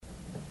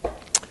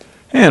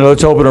And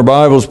let's open our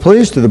Bibles,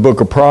 please, to the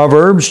book of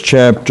Proverbs,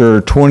 chapter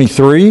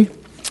 23.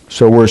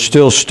 So we're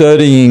still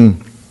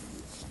studying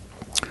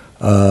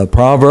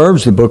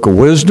Proverbs, the book of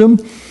wisdom.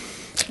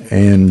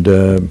 And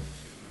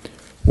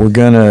we're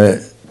going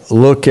to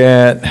look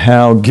at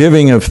how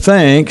giving of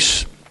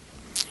thanks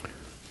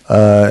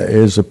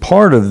is a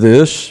part of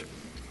this.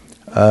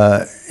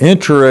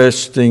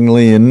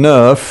 Interestingly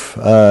enough,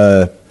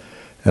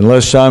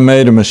 unless I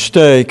made a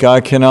mistake, I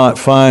cannot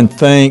find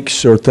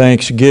thanks or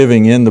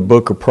thanksgiving in the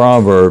book of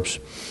Proverbs.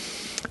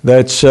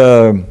 That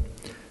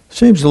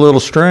seems a little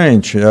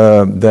strange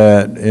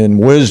that in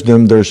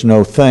wisdom there's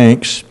no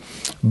thanks.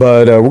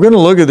 But we're going to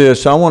look at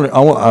this.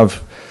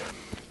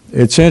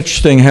 It's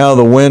interesting how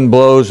the wind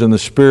blows and the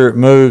Spirit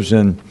moves,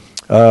 and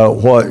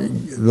what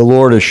the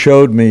Lord has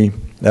showed me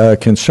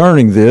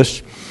concerning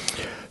this.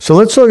 So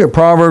let's look at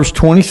Proverbs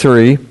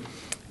 23,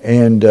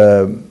 and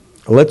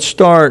let's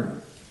start.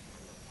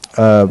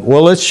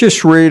 Let's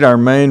just read our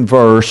main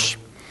verse,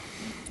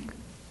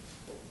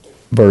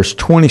 verse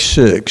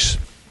 26.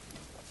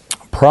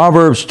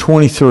 Proverbs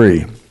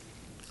 23,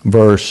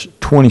 verse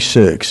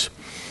 26.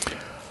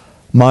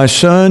 My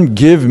son,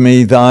 give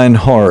me thine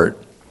heart,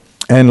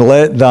 and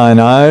let thine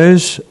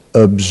eyes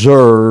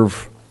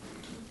observe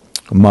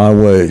my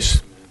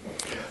ways.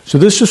 So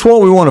this is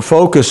what we want to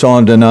focus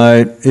on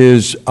tonight,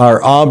 is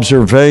our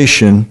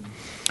observation.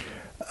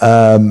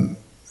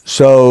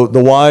 So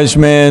the wise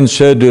man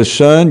said to his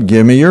son,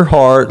 give me your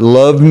heart,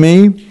 love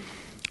me,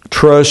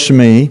 trust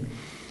me,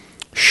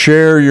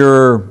 share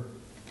your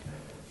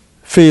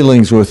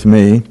feelings with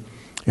me.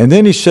 And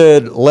then he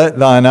said, let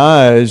thine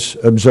eyes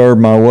observe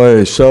my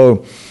ways.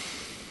 So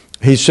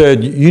he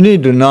said, you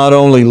need to not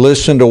only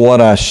listen to what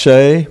I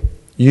say,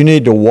 you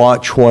need to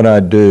watch what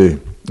I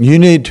do. You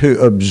need to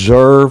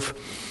observe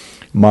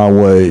my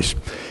ways.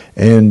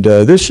 And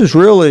this is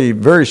really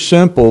very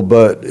simple,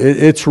 but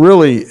it's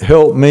really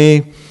helped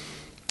me.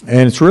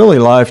 And it's really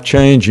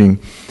life-changing.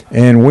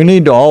 And we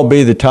need to all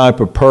be the type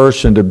of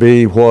person to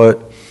be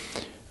what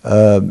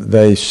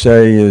they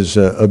say is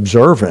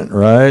observant,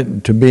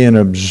 right? To be an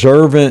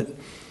observant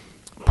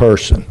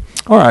person.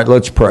 All right,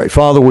 let's pray.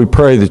 Father, we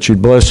pray that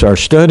you'd bless our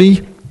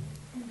study.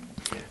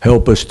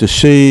 Help us to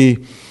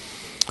see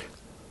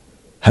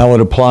how it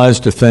applies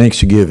to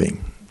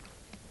Thanksgiving.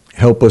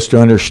 Help us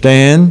to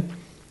understand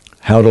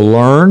how to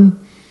learn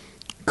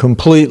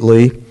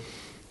completely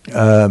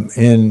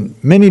in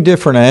many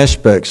different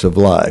aspects of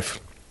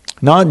life,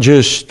 not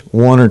just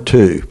one or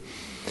two,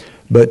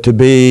 but to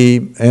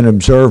be an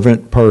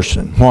observant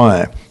person.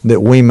 Why? That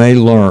we may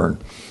learn.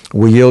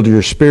 We yield to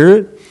your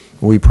Spirit.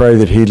 We pray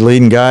that he'd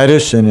lead and guide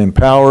us and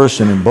empower us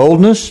and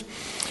embolden us,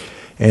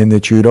 and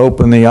that you'd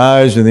open the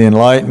eyes of the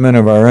enlightenment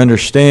of our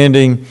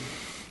understanding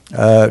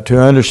to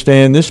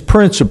understand this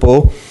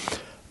principle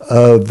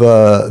of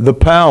the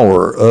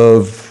power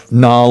of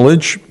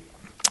knowledge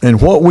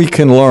and what we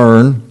can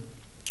learn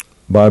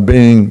by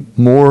being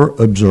more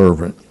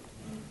observant.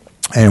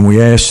 And we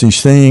ask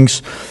these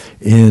things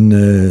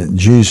in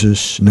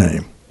Jesus'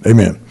 name.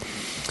 Amen.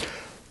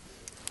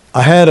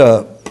 I had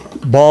a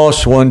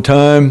boss one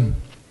time,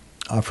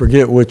 I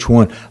forget which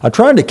one. I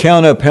tried to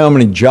count up how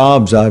many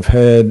jobs I've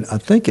had. I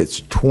think it's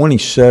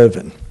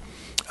 27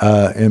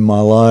 in my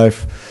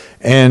life.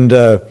 And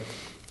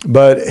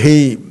but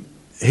he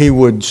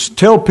would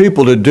tell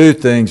people to do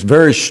things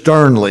very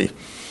sternly.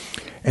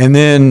 And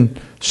then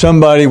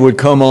somebody would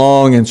come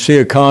along and see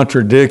a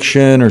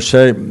contradiction or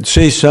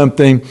see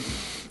something,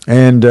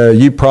 and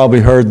you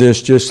probably heard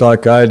this just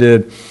like I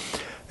did,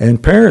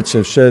 and parents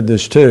have said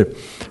this too.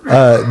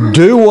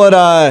 Do what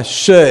I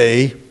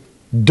say,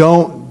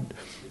 don't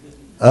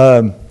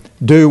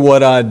do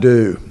what I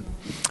do.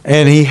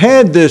 And he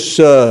had this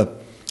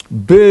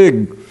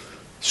big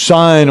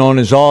sign on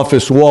his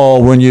office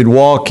wall when you'd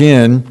walk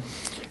in,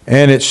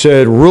 and it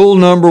said, rule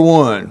number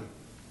 1,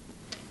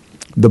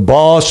 the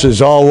boss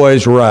is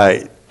always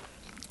right.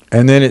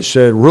 And then it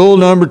said, rule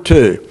number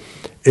 2,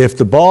 if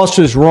the boss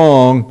is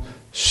wrong,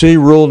 see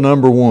rule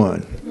number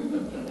 1.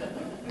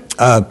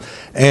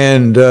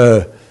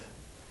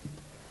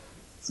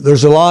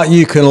 There's a lot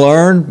you can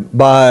learn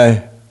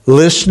by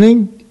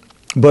listening,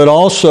 but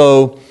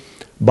also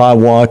by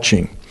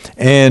watching.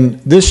 And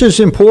this is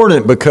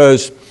important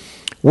because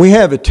we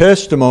have a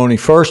testimony,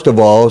 first of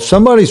all.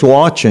 Somebody's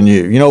watching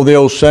you. You know the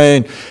old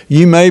saying,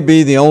 you may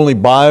be the only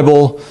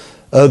Bible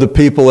other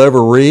people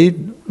ever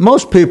read.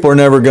 Most people are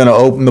never going to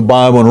open the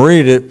Bible and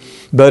read it,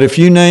 but if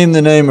you name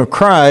the name of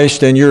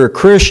Christ and you're a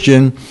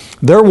Christian,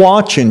 they're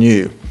watching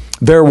you.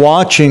 They're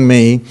watching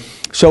me.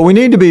 So we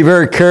need to be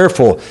very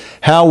careful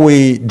how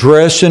we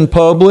dress in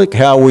public,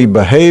 how we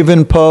behave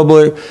in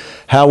public,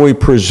 how we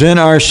present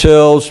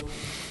ourselves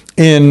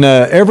in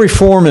every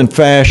form and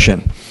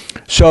fashion.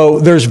 So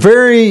there's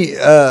very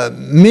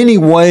many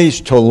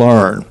ways to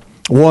learn.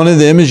 One of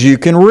them is you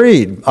can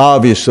read.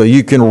 Obviously,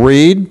 you can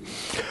read.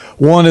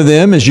 One of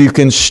them is you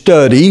can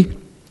study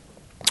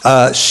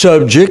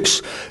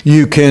subjects,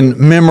 you can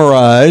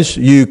memorize,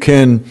 you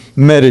can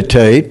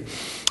meditate.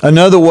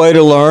 Another way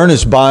to learn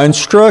is by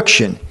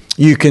instruction.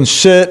 You can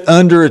sit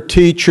under a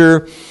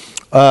teacher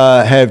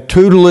have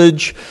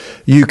tutelage.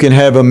 You can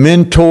have a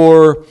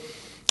mentor,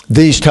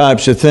 these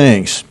types of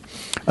things.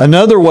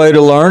 Another way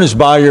to learn is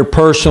by your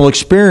personal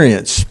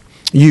experience.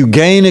 You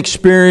gain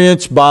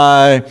experience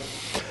by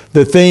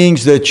the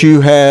things that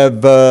you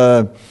have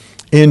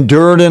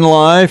endured in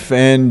life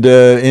and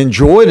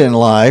enjoyed in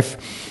life.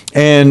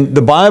 And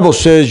the Bible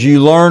says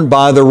you learn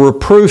by the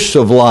reproofs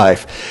of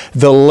life.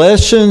 The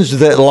lessons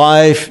that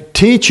life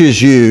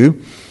teaches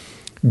you,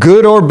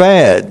 good or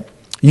bad,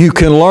 you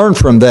can learn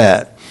from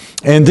that.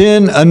 And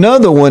then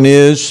another one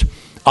is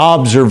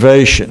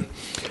observation.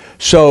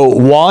 So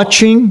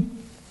watching,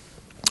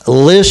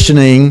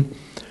 listening,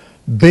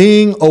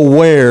 being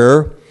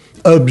aware,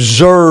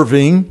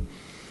 observing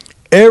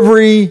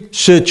every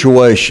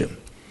situation.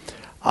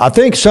 I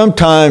think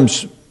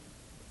sometimes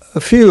a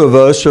few of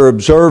us are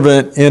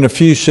observant in a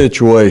few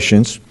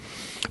situations,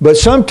 but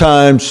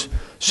sometimes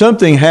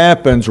something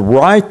happens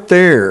right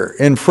there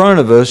in front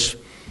of us.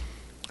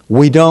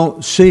 We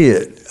don't see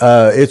it.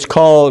 It's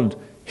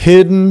called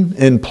hidden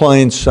in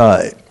plain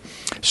sight.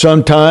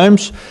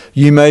 Sometimes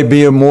you may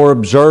be a more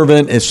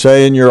observant,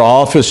 say in your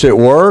office at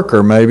work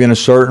or maybe in a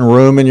certain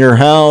room in your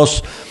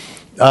house.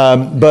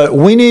 But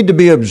we need to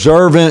be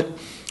observant,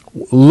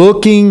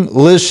 looking,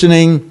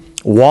 listening,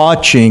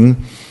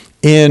 watching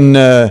in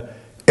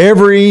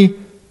every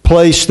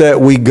place that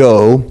we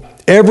go,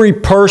 every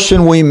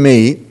person we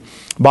meet.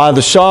 By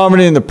the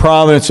sovereignty and the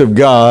providence of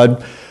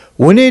God,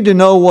 we need to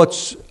know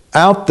what's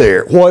out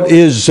there, what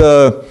is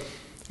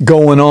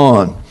going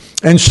on.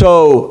 And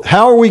so,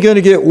 how are we going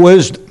to get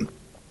wisdom?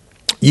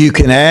 You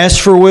can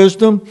ask for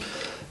wisdom.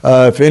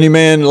 If any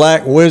man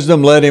lack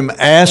wisdom, let him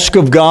ask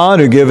of God,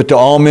 who giveth to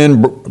all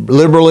men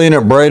liberally, and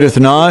upbraideth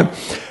not.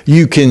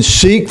 You can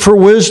seek for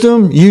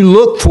wisdom. You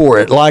look for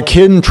it like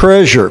hidden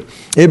treasure.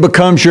 It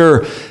becomes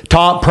your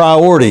top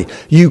priority.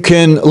 You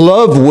can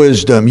love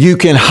wisdom. You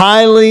can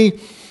highly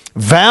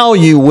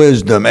value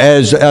wisdom.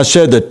 As I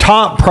said, the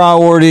top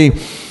priority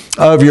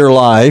of your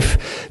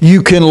life.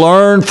 You can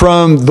learn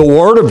from the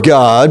Word of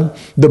God,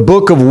 the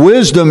book of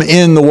wisdom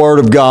in the Word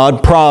of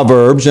God,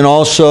 Proverbs, and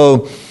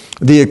also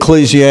the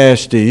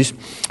Ecclesiastes.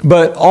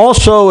 But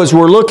also, as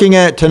we're looking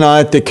at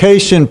tonight, the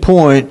case in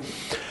point,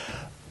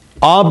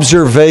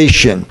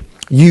 observation.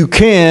 You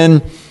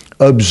can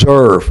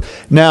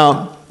observe.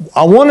 Now,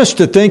 I want us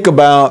to think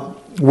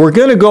about, we're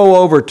going to go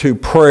over to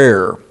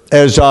prayer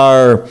as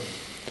our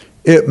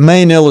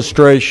main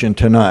illustration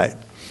tonight.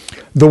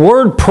 The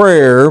word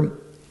prayer,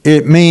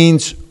 it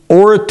means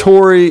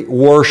oratory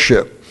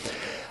worship.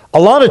 A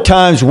lot of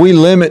times we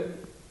limit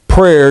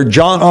prayer.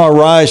 John R.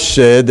 Rice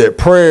said that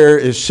prayer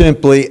is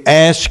simply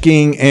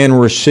asking and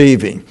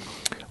receiving.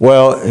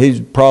 Well, he's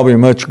probably a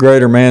much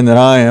greater man than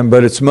I am,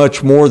 but it's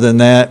much more than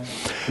that.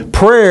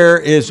 Prayer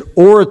is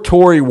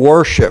oratory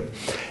worship.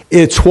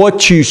 It's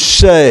what you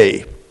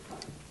say,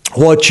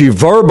 what you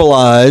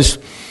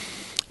verbalize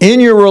in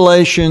your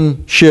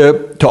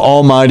relationship to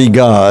Almighty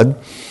God.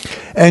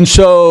 And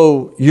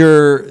so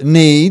your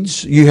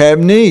needs, you have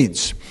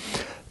needs.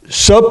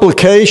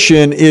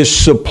 Supplication is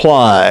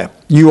supply.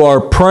 You are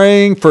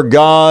praying for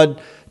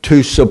God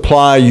to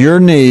supply your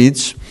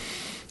needs.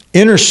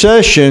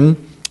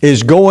 Intercession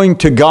is going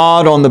to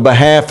God on the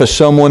behalf of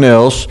someone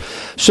else.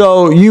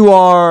 So you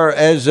are,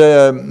 as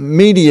a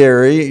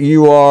mediator,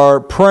 you are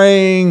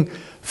praying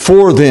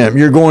for them.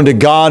 You're going to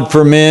God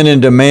for men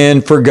and to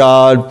man for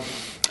God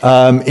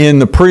in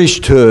the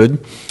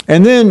priesthood.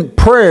 And then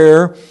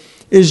prayer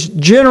is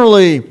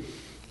generally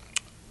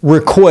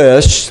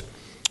requests,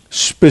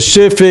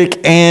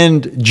 specific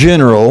and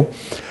general.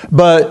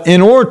 But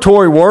in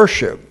oratory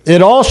worship,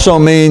 it also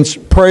means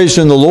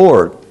praising the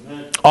Lord,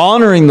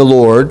 honoring the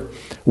Lord,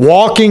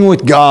 walking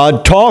with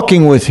God,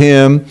 talking with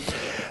Him.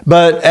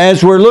 But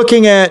as we're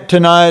looking at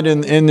tonight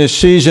in this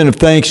season of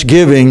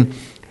Thanksgiving,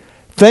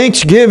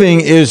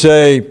 Thanksgiving is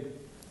a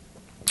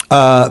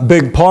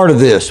big part of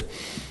this.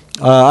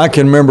 I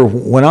can remember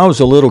when I was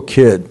a little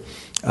kid,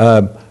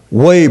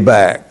 way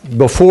back,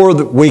 before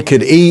we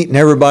could eat and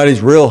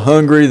everybody's real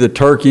hungry, the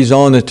turkey's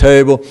on the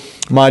table.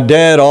 My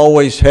dad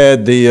always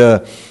had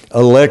the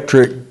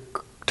electric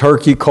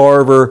turkey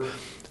carver.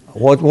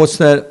 What's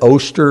that?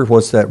 Oster?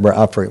 What's that?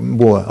 I forget.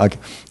 Boy,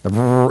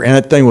 and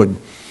that thing would,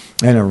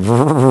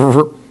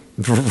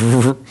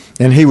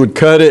 and he would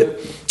cut it.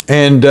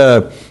 And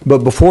but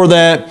before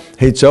that,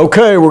 he'd say,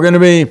 "Okay, we're going to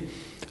be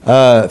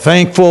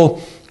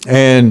thankful."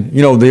 And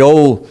you know, the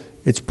old,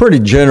 it's pretty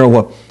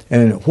general.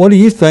 And what are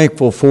you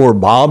thankful for,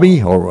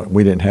 Bobby? Or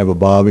we didn't have a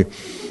Bobby.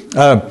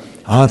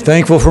 I'm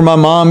thankful for my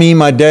mommy,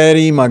 my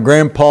daddy, my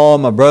grandpa,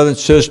 my brother and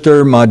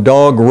sister, my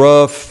dog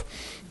Ruff,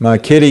 my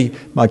kitty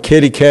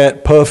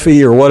cat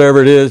Puffy, or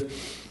whatever it is,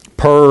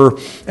 Purr.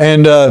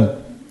 And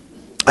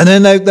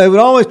then they would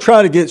always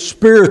try to get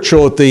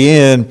spiritual at the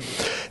end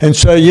and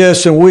say,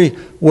 yes, and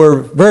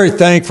we're very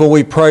thankful.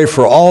 We pray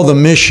for all the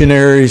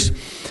missionaries.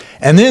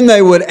 And then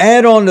they would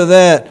add on to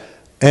that,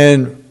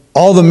 and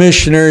all the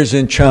missionaries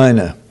in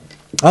China.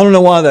 I don't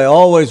know why they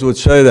always would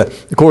say that.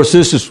 Of course,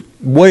 this is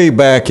way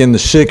back in the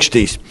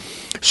 60s.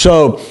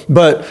 So,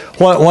 but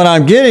what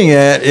I'm getting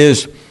at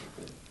is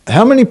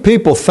How many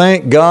people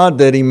thank God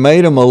that He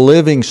made them a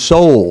living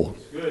soul?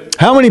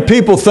 How many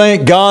people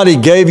thank God He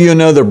gave you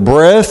another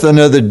breath,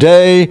 another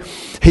day?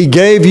 He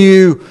gave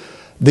you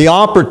the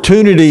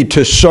opportunity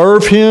to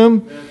serve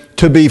Him,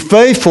 to be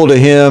faithful to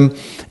Him.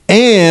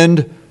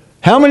 And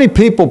how many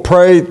people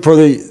pray for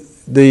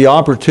the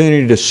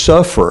opportunity to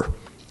suffer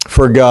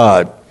for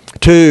God,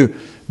 to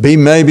be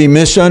maybe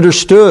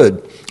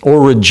misunderstood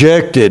or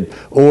rejected,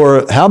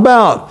 or how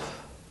about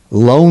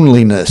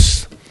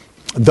loneliness,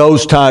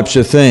 those types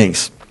of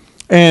things.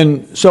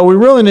 And so we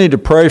really need to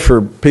pray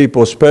for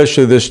people,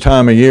 especially this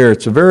time of year.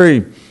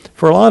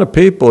 For a lot of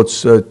people,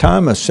 it's a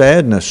time of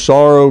sadness,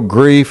 sorrow,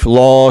 grief,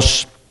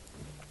 loss,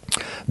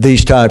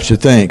 these types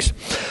of things.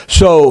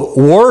 So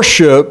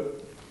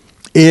worship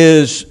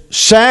is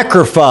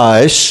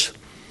sacrifice.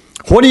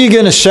 What are you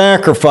going to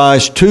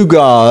sacrifice to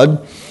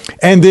God?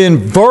 And then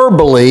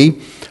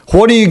verbally,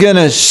 what are you going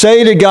to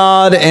say to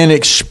God and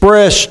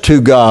express to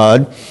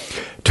God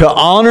to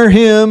honor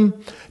Him,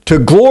 to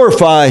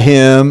glorify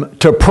Him,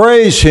 to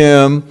praise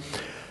Him?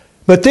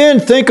 But then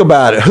think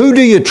about it. Who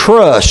do you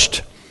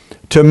trust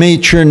to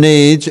meet your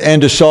needs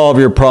and to solve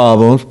your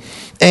problems?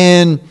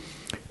 And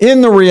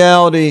in the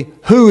reality,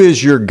 who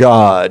is your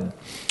God?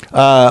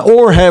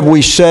 Or have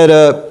we set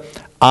up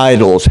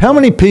idols? How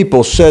many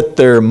people set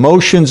their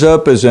emotions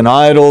up as an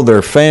idol,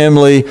 their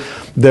family,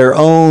 their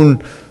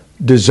own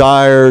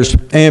desires,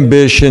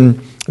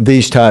 ambition,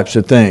 these types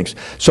of things?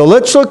 So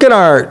let's look at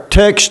our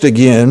text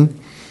again,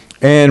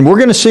 and we're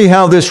going to see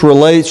how this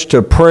relates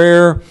to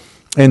prayer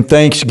and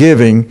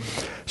thanksgiving.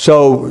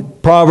 So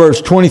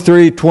Proverbs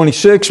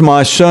 23:26,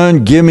 my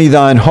son, give me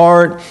thine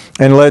heart,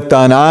 and let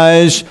thine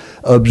eyes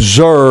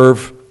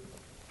observe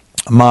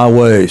my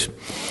ways.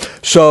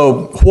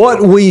 So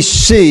what we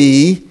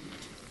see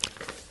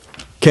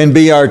can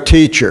be our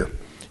teacher.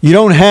 You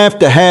don't have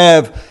to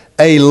have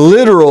a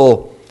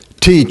literal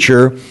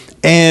teacher,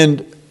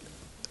 and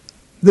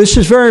this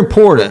is very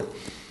important.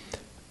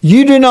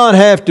 You do not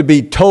have to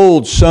be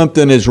told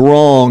something is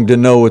wrong to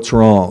know it's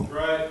wrong.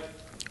 Right.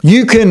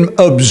 You can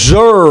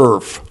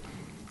observe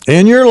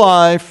in your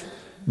life,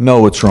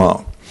 know it's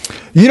wrong.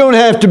 You don't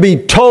have to be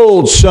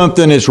told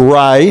something is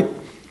right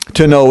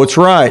to know it's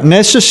right,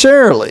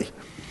 necessarily.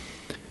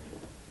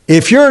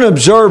 If you're an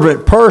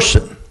observant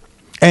person,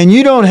 and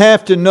you don't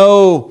have to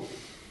know,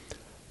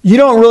 you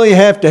don't really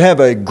have to have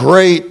a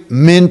great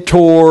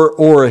mentor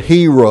or a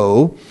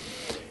hero.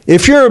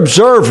 If you're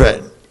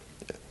observant,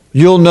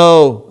 you'll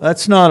know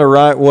that's not a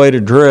right way to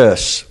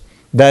dress.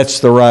 That's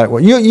the right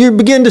way. You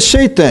begin to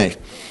see things.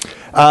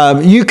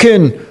 You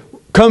can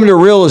come to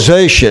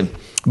realization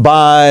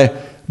by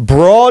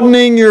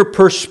broadening your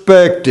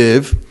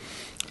perspective,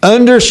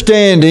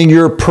 understanding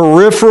your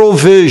peripheral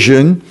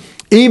vision,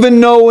 even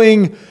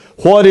knowing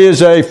what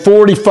is a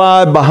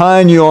 45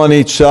 behind you on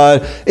each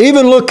side,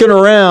 even looking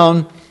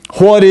around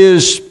what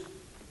is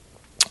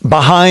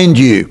behind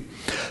you.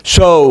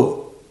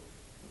 So,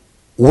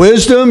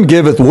 wisdom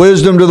giveth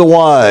wisdom to the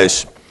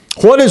wise.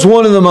 What is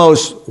one of the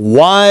most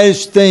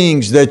wise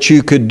things that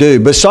you could do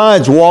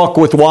besides walk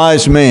with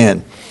wise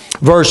men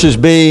versus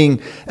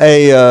being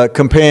a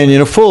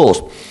companion of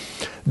fools?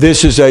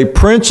 This is a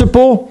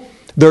principle.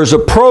 There's a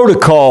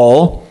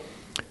protocol.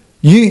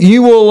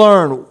 You will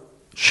learn,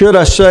 should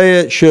I say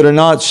it? Should I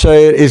not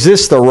say it? Is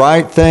this the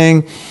right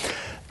thing?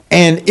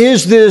 And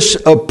is this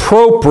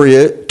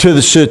appropriate to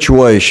the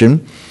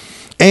situation?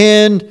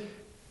 And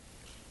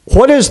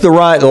what is the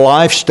right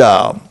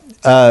lifestyle?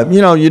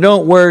 You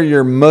don't wear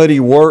your muddy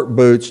work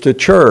boots to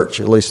church.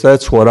 At least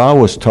that's what I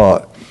was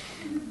taught.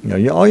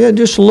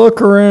 Just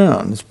look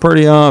around. It's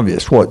pretty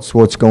obvious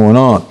what's going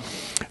on.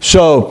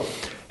 So,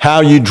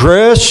 how you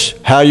dress,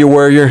 how you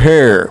wear your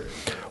hair.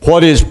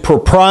 What is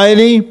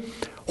propriety?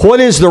 What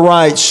is the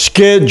right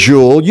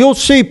schedule? You'll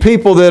see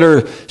people that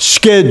are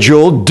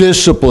scheduled,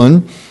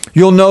 disciplined.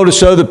 You'll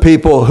notice other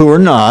people who are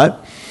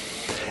not.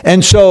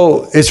 And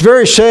so it's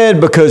very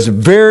sad because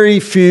very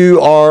few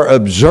are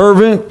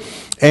observant.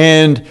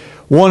 And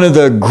one of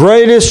the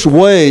greatest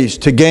ways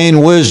to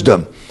gain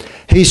wisdom,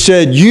 he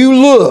said, you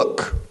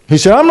look. He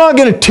said, I'm not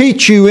going to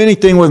teach you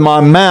anything with my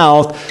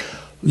mouth.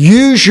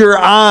 Use your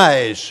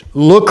eyes.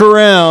 Look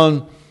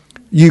around.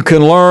 You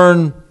can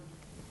learn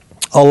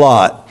a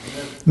lot.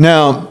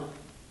 Now,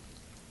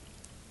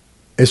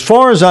 as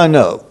far as I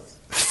know,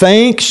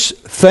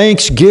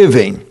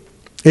 thanksgiving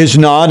is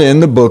not in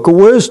the book of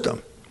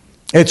wisdom.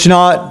 It's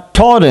not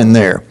taught in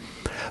there.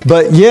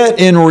 But yet,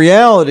 in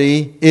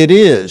reality, it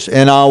is.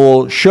 And I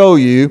will show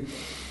you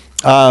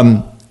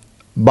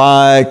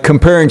by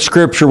comparing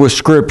Scripture with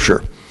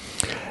Scripture.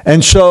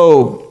 And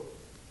so,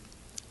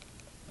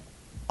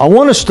 I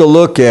want us to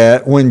look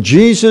at when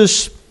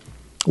Jesus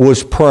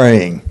was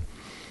praying,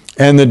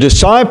 and the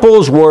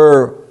disciples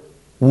were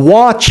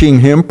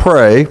watching Him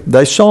pray.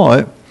 They saw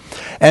it.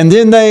 And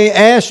then they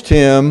asked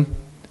Him,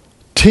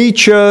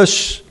 teach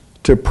us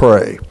to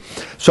pray.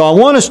 So I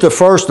want us to,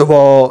 first of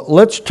all,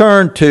 let's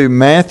turn to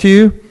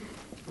Matthew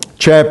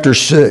chapter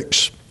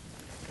 6.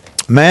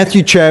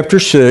 Matthew chapter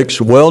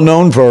 6,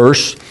 well-known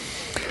verse.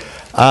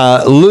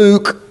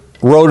 Luke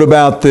wrote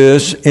about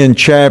this in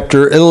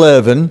chapter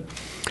 11.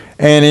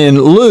 And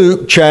in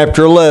Luke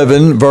chapter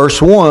 11,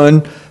 verse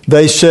 1,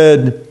 they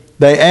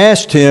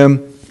asked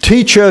him,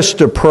 teach us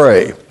to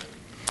pray.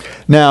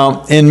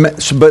 Now,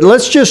 but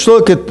let's just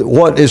look at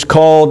what is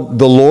called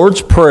the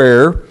Lord's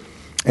Prayer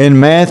in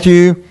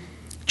Matthew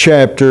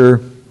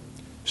chapter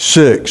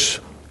 6.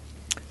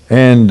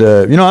 And,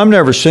 I've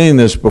never seen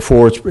this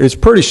before. It's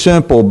pretty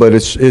simple, but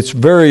it's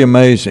very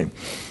amazing.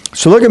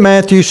 So look at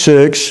Matthew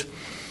 6.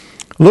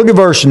 Look at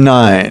verse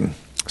 9.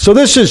 So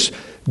this is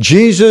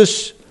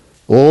Jesus'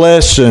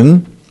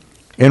 lesson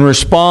in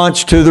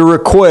response to the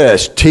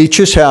request, teach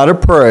us how to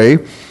pray.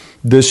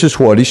 This is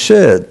what he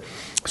said.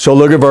 So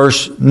look at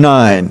verse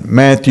 9,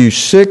 Matthew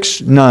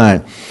 6,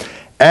 9.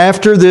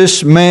 After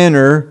this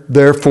manner,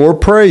 therefore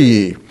pray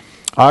ye,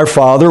 our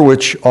Father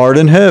which art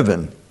in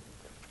heaven,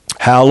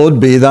 hallowed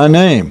be thy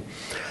name.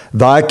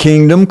 Thy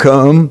kingdom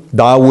come,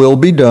 thy will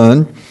be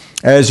done,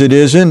 as it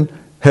is in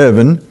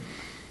heaven,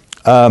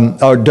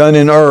 or done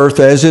in earth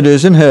as it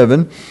is in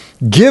heaven.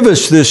 Give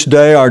us this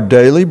day our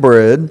daily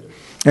bread,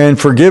 and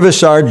forgive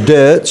us our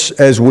debts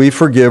as we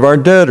forgive our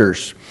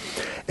debtors.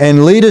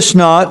 And lead us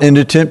not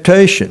into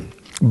temptation,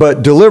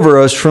 but deliver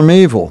us from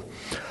evil.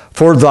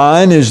 For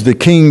thine is the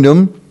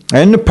kingdom,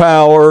 and the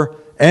power,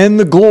 and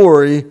the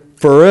glory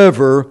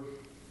forever.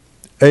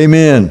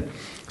 Amen.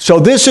 So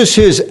this is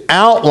his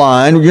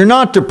outline. You're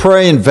not to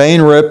pray in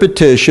vain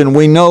repetition.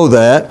 We know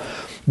that.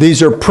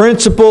 These are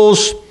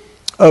principles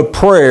of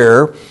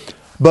prayer.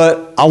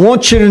 But I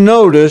want you to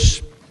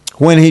notice,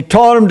 when he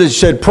taught him, he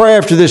said, pray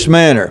after this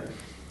manner.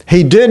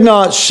 He did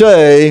not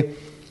say,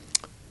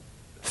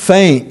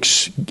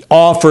 thanks,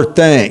 offer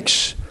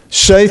thanks.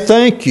 Say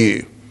thank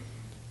you.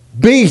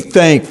 Be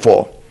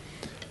thankful.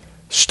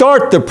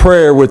 Start the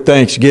prayer with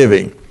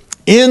thanksgiving.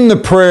 End the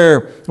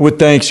prayer with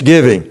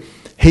thanksgiving.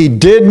 He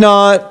did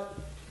not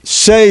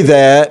say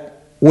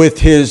that with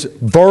his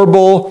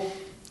verbal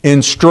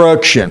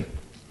instruction.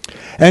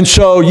 And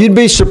so you'd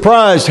be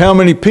surprised how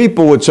many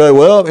people would say,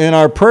 well, in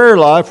our prayer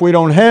life, we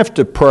don't have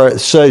to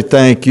say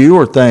thank you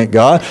or thank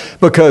God,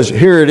 because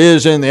here it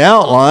is in the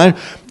outline.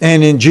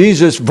 And in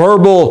Jesus'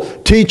 verbal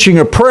teaching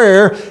of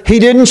prayer, he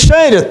didn't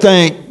say to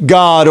thank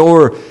God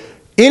or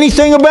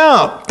anything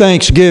about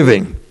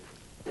thanksgiving.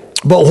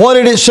 But what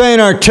did it say in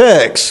our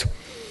text?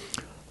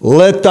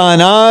 Let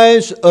thine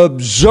eyes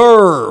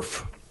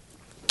observe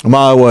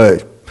my way.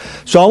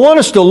 So I want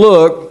us to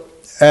look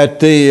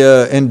at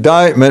the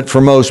indictment for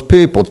most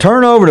people.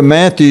 Turn over to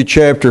Matthew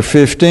chapter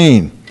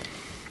 15.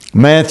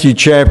 Matthew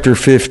chapter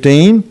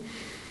 15.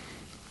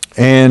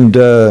 And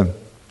so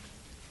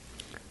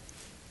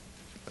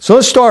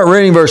let's start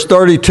reading verse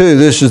 32.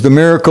 This is the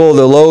miracle of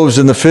the loaves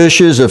and the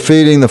fishes of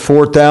feeding the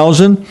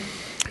 4,000.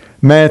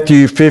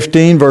 Matthew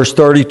 15, verse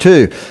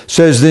 32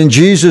 says, Then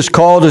Jesus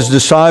called his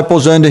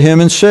disciples unto him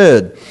and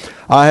said,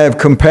 I have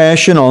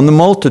compassion on the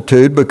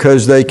multitude,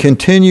 because they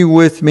continue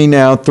with me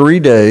now 3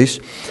 days,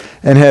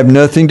 and have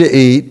nothing to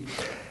eat,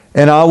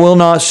 and I will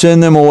not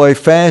send them away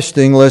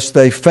fasting, lest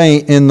they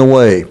faint in the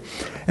way.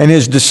 And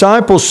his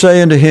disciples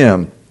say unto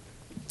him,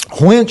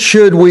 Whence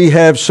should we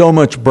have so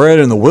much bread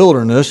in the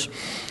wilderness,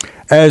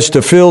 as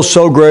to fill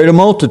so great a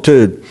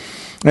multitude?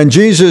 And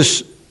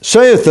Jesus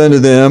saith unto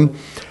them,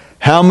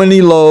 How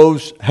many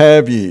loaves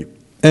have ye?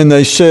 And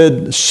they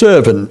said,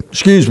 7,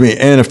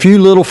 and a few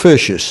little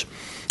fishes.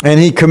 And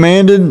he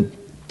commanded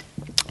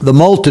the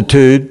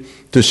multitude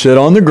to sit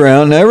on the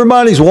ground. And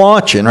everybody's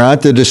watching,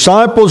 right? The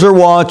disciples are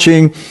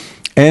watching,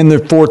 and the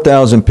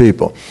 4,000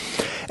 people.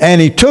 And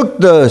he took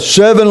the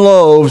 7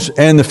 loaves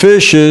and the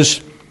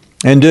fishes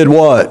and did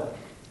what?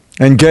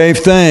 And gave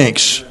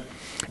thanks.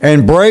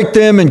 And brake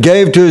them and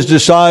gave to his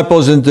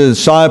disciples, and the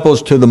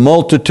disciples to the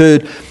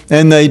multitude,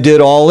 and they did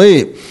all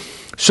eat.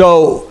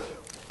 So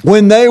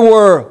when they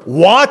were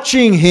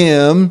watching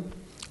him,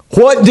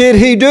 what did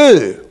he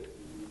do?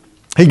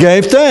 He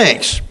gave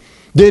thanks.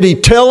 Did he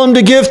tell them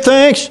to give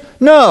thanks?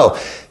 No.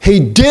 He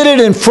did it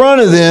in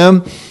front of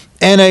them,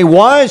 and a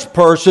wise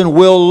person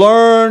will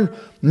learn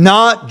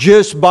not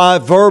just by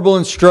verbal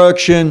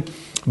instruction,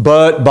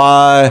 but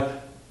by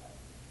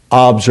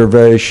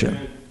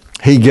observation.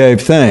 He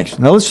gave thanks.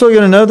 Now let's look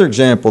at another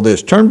example of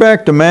this. Turn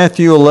back to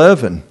Matthew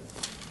 11.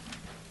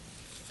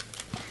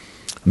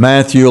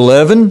 Matthew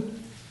 11.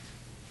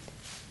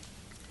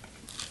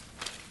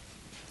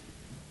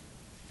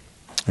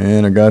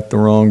 And I got the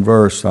wrong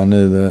verse. I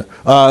knew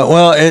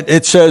that.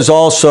 It says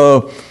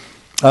also,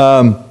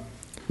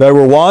 they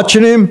were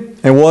watching him,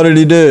 and what did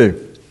he do?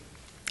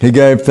 He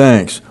gave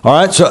thanks. All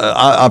right, so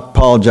I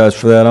apologize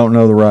for that. I don't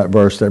know the right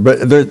verse there.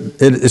 But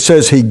it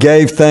says he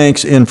gave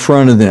thanks in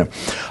front of them.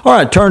 All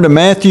right, turn to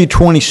Matthew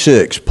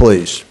 26,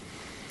 please.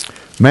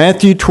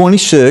 Matthew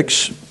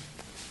 26.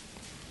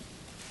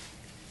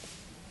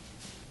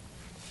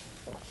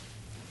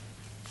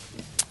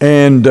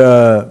 And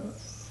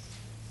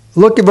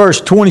look at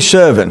verse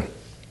 27.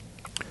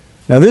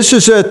 Now this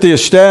is at the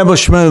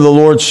establishment of the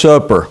Lord's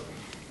Supper.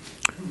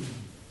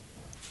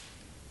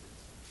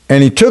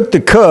 And he took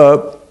the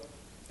cup,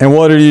 and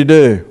what did he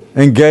do?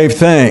 And gave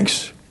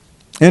thanks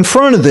in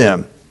front of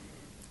them.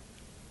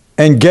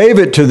 and gave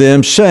it to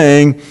them,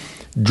 saying,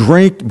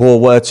 drink,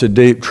 boy, that's a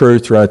deep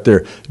truth right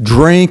there.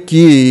 Drink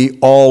ye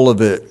all of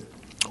it.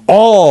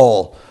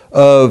 All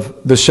of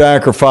the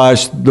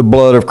sacrifice, the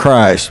blood of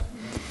Christ.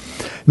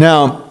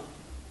 Now,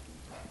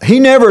 he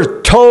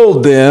never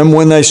told them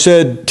when they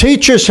said,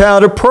 teach us how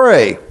to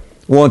pray.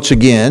 Once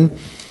again,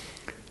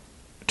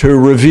 to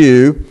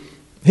review,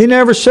 he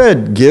never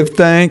said, give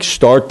thanks,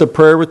 start the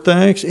prayer with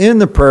thanks, end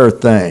the prayer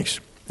with thanks.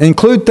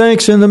 Include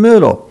thanks in the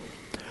middle.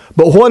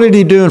 But what did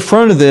he do in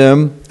front of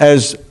them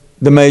as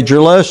the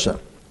major lesson?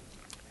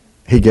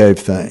 He gave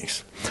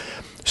thanks.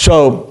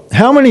 So,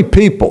 how many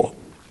people,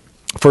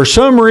 for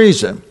some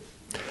reason,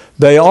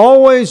 they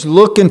always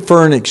looking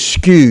for an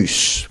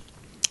excuse.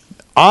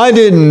 I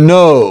didn't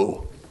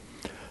know.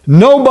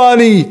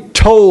 Nobody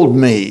told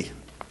me.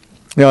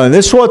 You know, and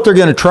this is what they're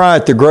going to try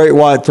at the Great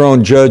White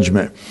Throne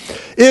Judgment.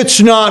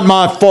 It's not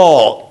my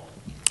fault.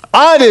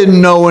 I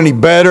didn't know any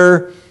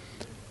better.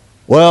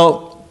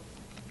 Well,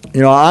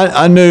 you know,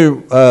 I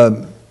knew,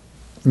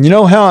 you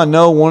know how I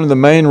know one of the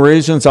main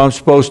reasons I'm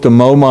supposed to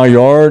mow my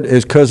yard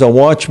is because I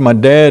watched my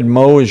dad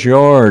mow his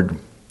yard.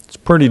 It's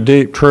pretty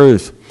deep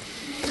truth.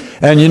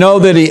 And you know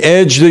that he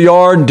edged the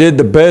yard and did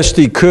the best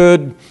he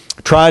could,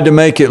 tried to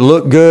make it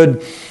look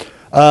good.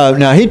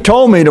 Now, he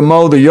told me to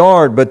mow the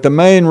yard, but the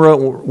main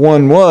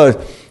one was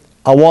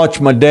I watched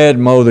my dad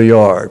mow the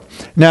yard.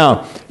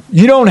 Now,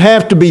 you don't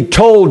have to be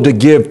told to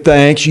give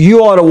thanks.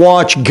 You ought to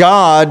watch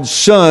God's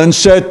Son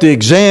set the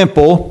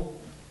example.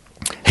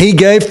 He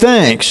gave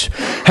thanks.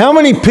 How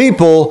many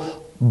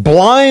people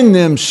blind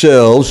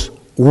themselves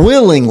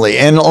willingly?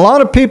 And a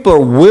lot of people are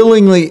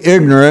willingly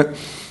ignorant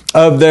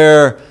of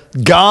their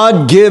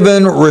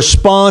God-given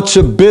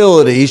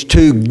responsibilities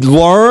to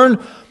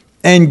learn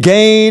and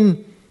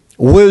gain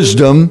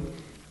wisdom,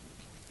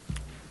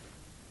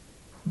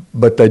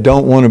 but they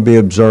don't want to be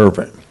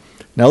observant.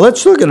 Now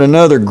let's look at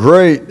another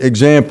great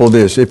example of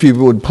this. If you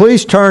would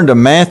please turn to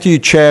Matthew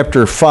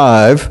chapter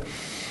 5.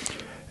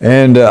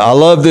 And I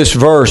love this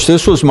verse.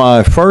 This was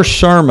my first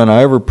sermon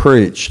I ever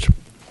preached.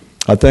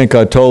 I think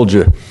I told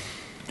you.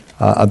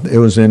 It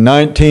was in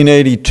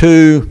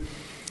 1982.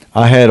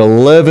 I had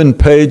 11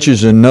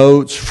 pages of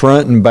notes,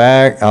 front and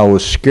back. I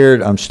was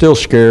scared. I'm still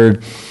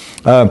scared.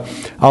 I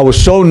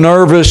was so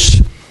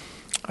nervous.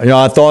 You know,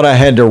 I thought I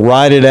had to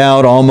write it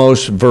out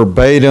almost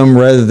verbatim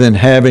rather than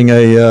having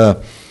an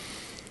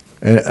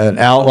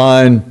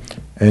outline.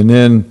 And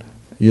then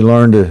you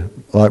learn to,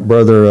 like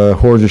Brother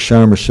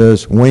Horgesheimer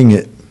says, wing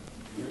it.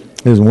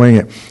 Just wing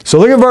it. So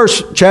look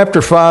at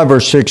chapter 5,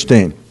 verse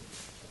 16.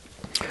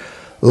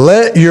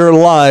 Let your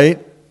light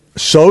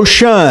so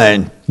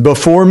shine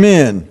before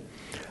men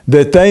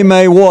that they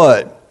may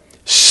what?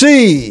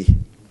 See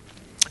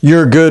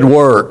your good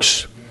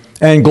works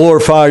and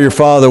glorify your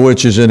Father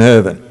which is in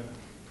heaven.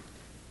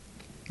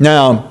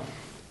 Now,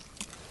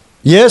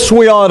 yes,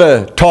 we ought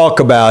to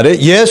talk about it.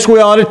 Yes, we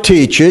ought to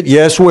teach it.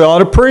 Yes, we ought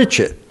to preach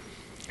it.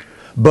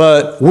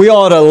 But we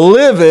ought to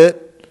live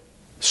it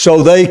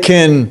so they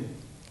can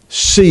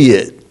see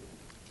it.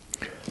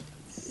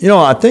 You know,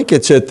 I think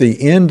it's at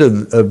the end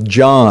of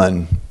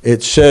John.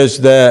 It says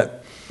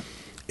that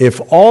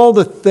if all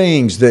the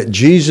things that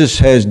Jesus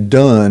has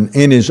done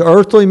in his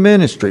earthly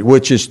ministry,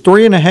 which is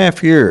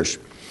 3.5 years,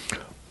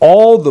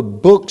 all the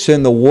books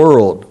in the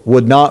world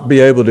would not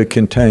be able to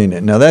contain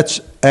it. Now that's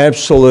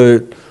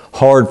absolute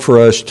hard for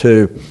us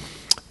to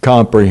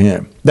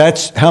comprehend.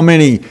 That's how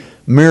many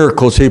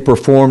miracles he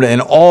performed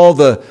and all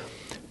the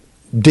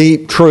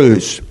deep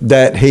truths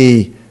that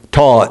he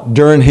taught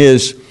during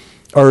his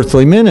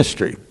earthly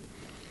ministry.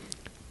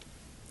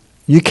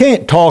 You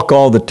can't talk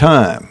all the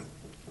time.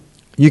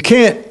 You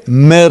can't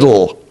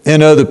meddle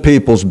in other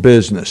people's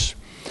business.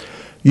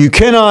 You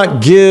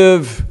cannot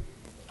give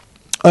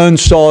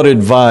unsought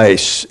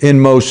advice in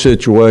most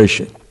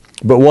situations.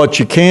 But what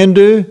you can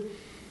do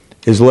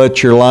is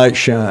let your light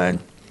shine.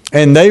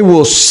 And they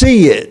will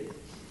see it.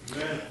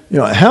 You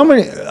know, how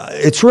many,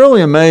 it's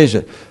really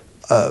amazing.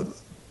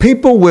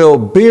 People will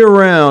be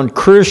around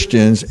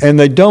Christians and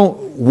they don't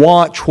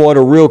watch what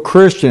a real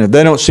Christian is.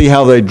 They don't see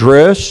how they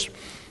dress,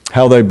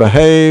 how they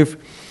behave,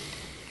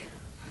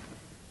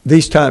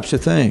 these types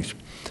of things.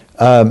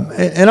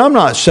 And I'm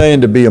not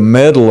saying to be a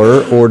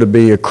meddler or to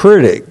be a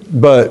critic,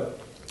 but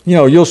you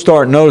know, you'll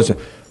start noticing,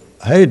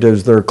 hey,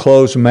 does their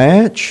clothes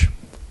match?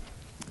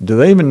 Do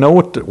they even know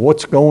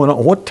what's going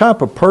on? What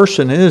type of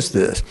person is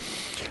this?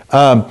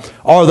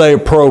 Are they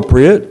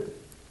appropriate?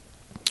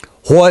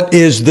 What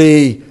is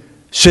the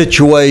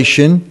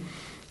situation?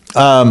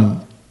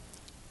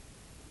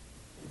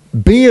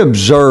 Be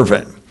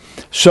observant.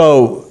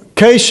 So,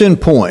 case in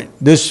point,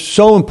 this is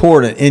so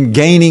important in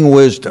gaining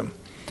wisdom.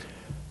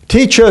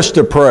 Teach us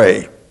to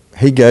pray.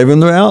 He gave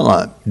them the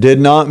outline. Did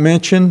not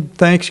mention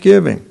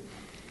thanksgiving.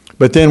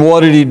 But then what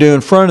did he do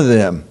in front of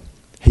them?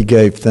 He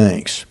gave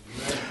thanks.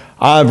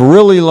 I've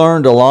really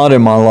learned a lot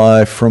in my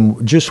life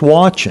from just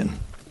watching.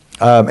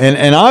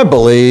 And I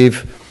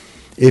believe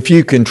if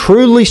you can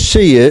truly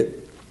see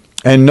it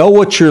and know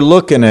what you're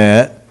looking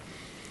at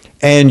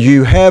and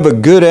you have a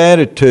good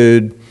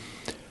attitude,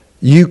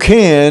 you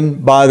can,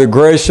 by the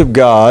grace of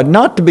God,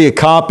 not to be a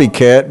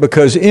copycat,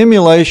 because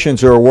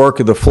emulations are a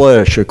work of the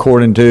flesh,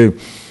 according to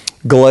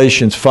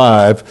Galatians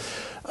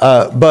 5,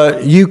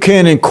 but you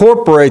can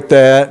incorporate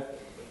that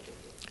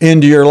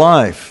into your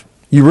life.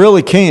 You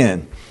really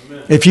can,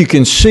 if you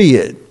can see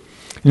it.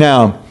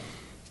 Now,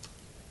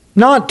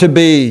 not to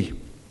be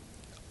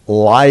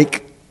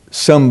like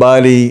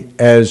somebody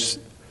as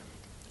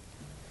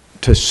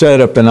to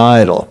set up an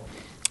idol,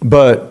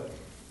 but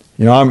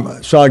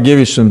so I'll give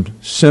you some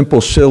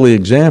simple, silly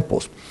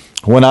examples.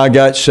 When I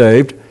got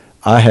saved,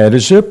 I had a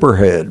zipper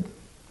head.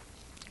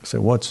 I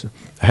said,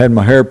 I had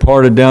my hair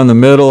parted down the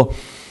middle.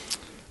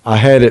 I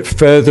had it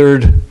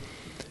feathered.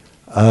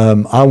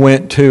 I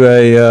went to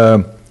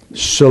a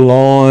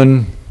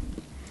salon,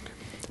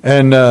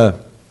 and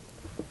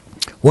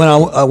when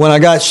I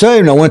got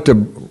saved and I went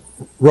to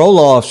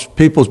Roloff's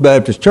People's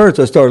Baptist Church,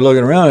 I started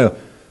looking around and I go,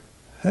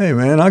 hey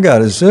man, I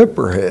got a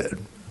zipper head.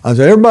 I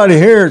said, everybody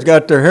here has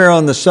got their hair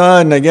on the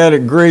side and they got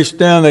it greased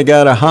down, they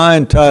got a high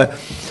and tight.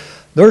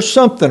 There's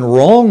something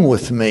wrong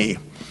with me.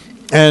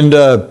 And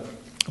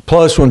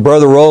plus when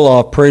Brother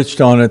Roloff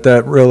preached on it,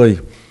 that really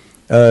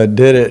did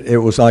it. It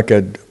was like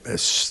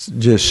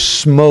just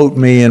smote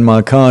me in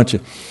my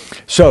conscience.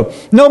 So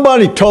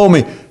nobody told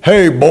me,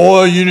 hey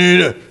boy, you need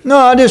to. No,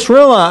 I just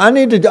realized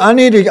I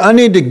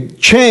need to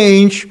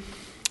change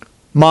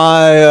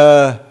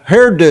my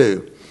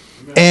hairdo.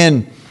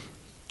 And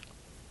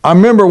I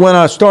remember when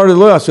I started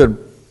looking, I said,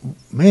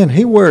 man,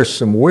 he wears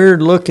some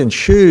weird looking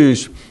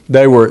shoes.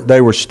 They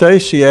were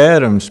Stacy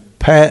Adams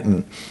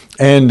patent.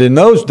 And in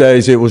those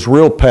days it was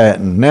real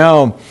patent.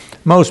 Now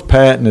most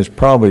patent is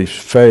probably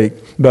fake,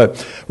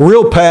 but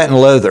real patent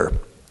leather.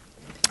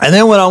 And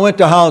then when I went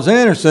to Hyles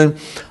Anderson,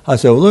 I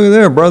said, well, look at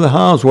there, Brother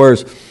Hyles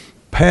wears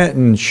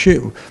patent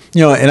shoe.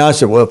 And I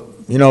said, well,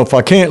 if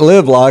I can't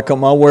live like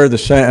them, I'll wear the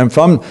same.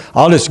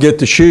 I'll just get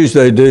the shoes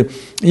they do.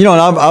 And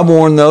I've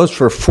worn those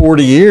for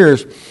 40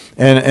 years.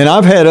 And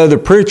I've had other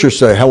preachers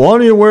say, why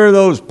do you wear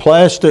those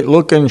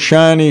plastic-looking,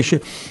 shiny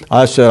shoes?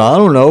 I said, I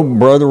don't know.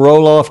 Brother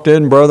Roloff did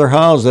and Brother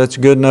Hyles, that's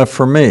good enough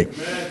for me.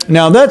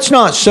 Now, that's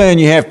not saying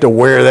you have to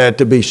wear that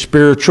to be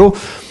spiritual.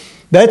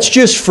 That's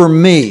just for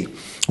me.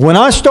 When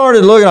I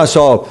started looking, I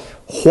saw a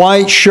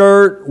white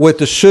shirt with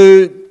the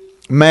suit,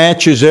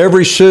 matches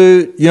every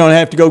suit. You don't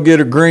have to go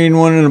get a green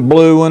one and a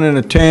blue one and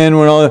a tan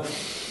one. All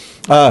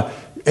that.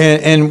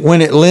 And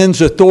when it lends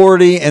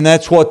authority, and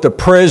that's what the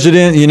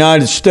President of the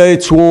United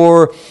States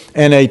wore,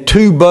 and a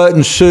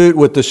 2-button suit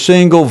with a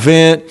single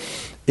vent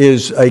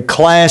is a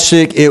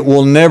classic. It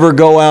will never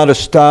go out of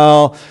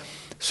style.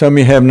 Some of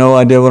you have no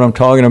idea what I'm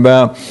talking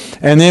about.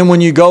 And then when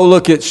you go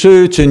look at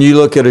suits and you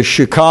look at a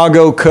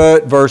Chicago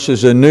cut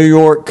versus a New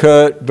York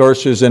cut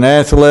versus an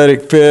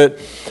athletic fit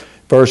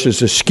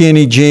versus a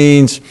skinny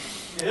jeans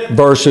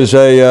versus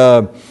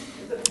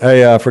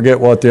I forget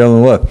what the other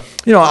one was.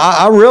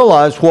 I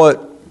realized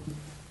what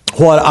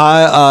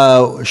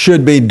I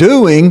should be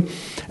doing,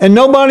 and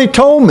nobody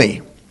told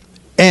me.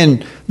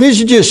 And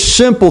these are just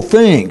simple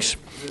things.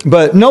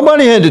 But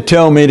nobody had to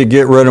tell me to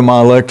get rid of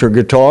my electric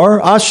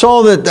guitar. I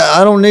saw that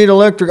I don't need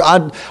electric.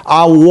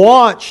 I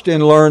watched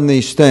and learned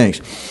these things.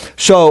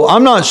 So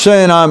I'm not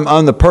saying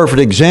I'm the perfect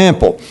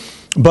example.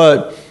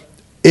 But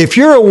if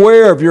you're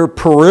aware of your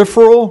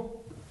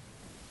peripheral,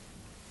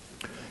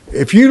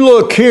 if you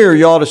look here,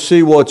 you ought to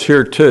see what's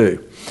here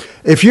too.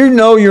 If you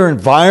know your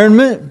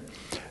environment,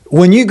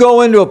 when you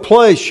go into a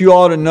place, you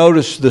ought to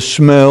notice the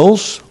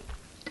smells.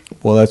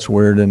 Well, that's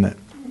weird, isn't it?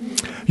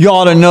 You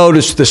ought to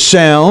notice the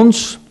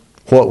sounds.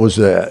 What was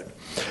that?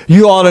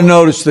 You ought to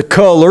notice the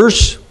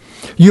colors.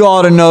 You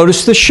ought to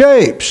notice the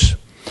shapes.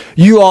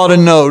 You ought to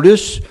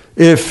notice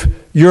if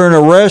you're in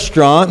a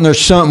restaurant and there's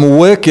something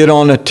wicked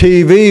on the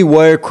TV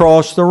way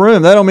across the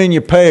room. That don't mean you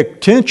pay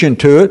attention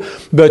to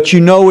it, but you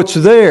know it's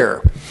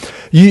there.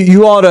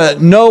 You ought to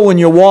know when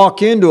you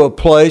walk into a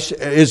place,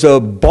 is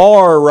a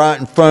bar right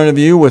in front of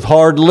you with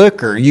hard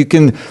liquor. You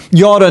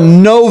ought to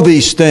know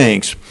these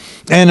things.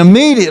 And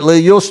immediately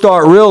you'll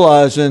start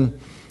realizing,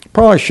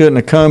 probably shouldn't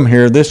have come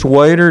here. This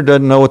waiter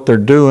doesn't know what they're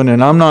doing,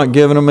 and I'm not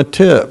giving them a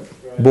tip.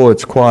 Boy,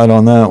 it's quiet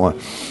on that one.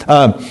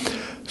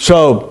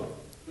 So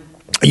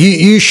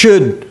you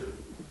should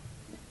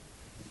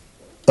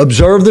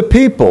observe the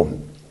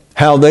people,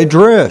 how they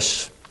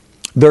dress,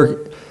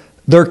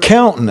 their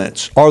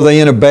countenance. Are they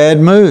in a bad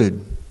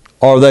mood?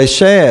 Are they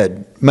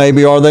sad?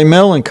 Maybe are they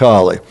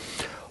melancholy?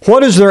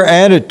 What is their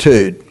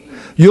attitude?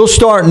 You'll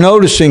start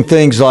noticing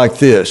things like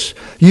this.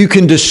 You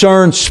can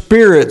discern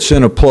spirits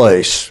in a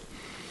place.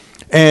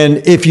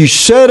 And if you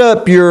set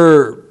up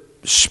your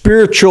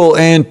spiritual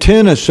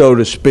antenna, so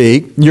to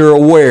speak, you're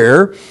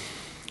aware,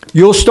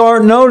 you'll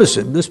start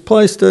noticing this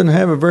place doesn't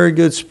have a very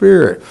good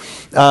spirit.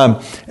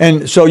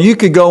 And so you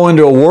could go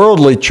into a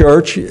worldly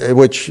church,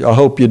 which I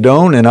hope you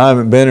don't, and I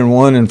haven't been in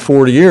one in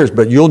 40 years,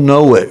 but you'll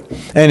know it.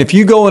 And if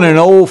you go in an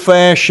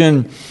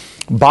old-fashioned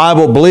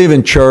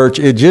Bible-believing church,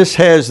 it just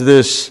has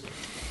this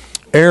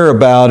air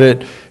about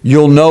it.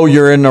 You'll know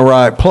you're in the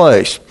right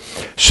place.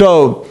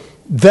 So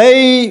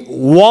they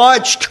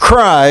watched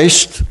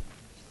Christ,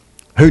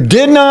 who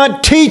did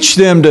not teach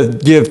them to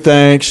give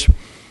thanks,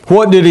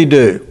 what did he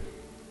do?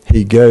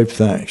 He gave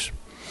thanks.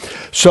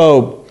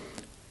 So,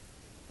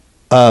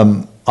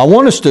 I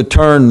want us to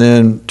turn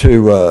then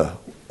to,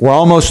 we're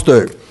almost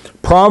through.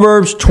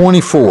 Proverbs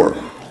 24.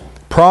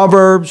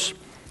 Proverbs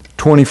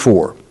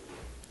 24.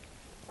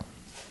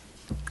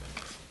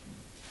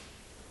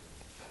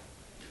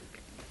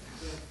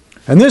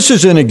 And this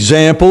is an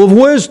example of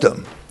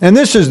wisdom. And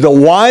this is the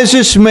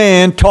wisest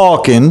man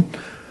talking,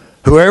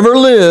 who ever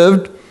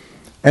lived.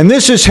 And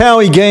this is how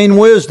he gained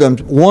wisdom,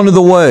 one of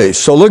the ways.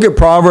 So look at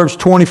Proverbs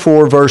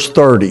 24, verse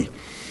 30.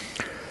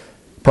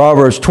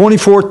 Proverbs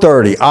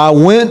 24:30. I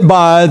went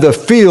by the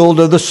field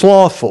of the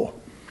slothful,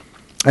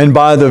 and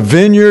by the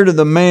vineyard of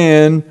the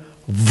man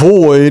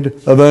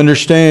void of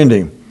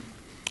understanding.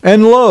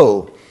 And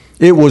lo,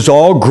 it was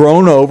all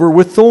grown over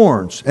with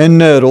thorns and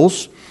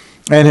nettles,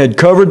 and had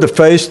covered the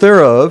face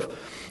thereof,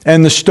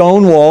 and the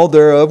stone wall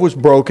thereof was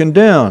broken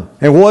down.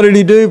 And what did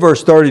he do?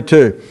 Verse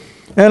 32.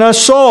 And I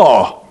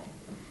saw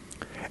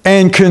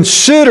and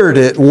considered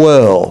it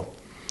well.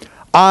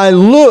 I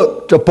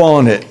looked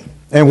upon it.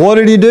 And what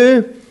did he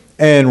do?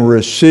 And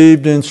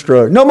received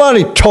instruction.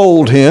 Nobody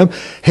told him.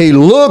 He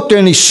looked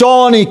and he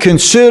saw and he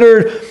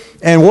considered.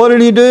 And what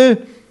did he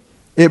do?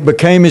 It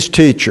became his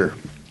teacher.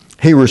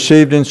 He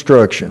received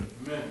instruction.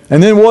 Amen.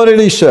 And then what did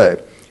he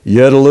say?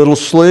 Yet a little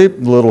sleep,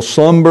 a little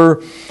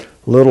slumber,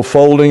 a little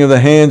folding of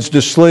the hands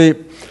to sleep.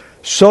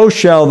 So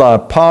shall thy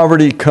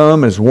poverty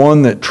come as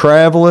one that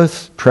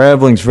traveleth.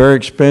 Traveling's very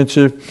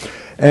expensive.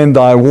 And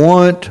thy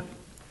want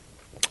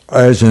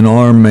as an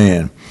armed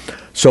man.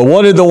 So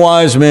what did the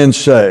wise men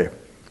say?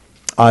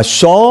 I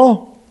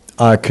saw,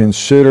 I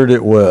considered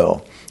it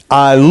well.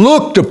 I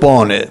looked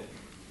upon it.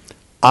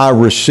 I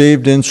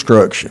received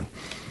instruction.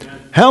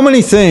 How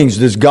many things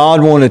does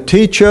God want to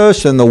teach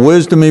us and the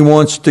wisdom He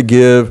wants to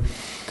give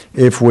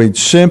if we'd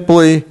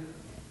simply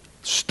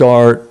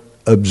start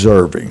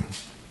observing?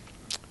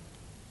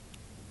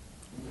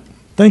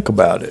 Think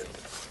about it.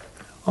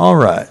 All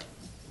right.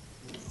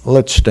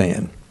 Let's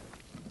stand.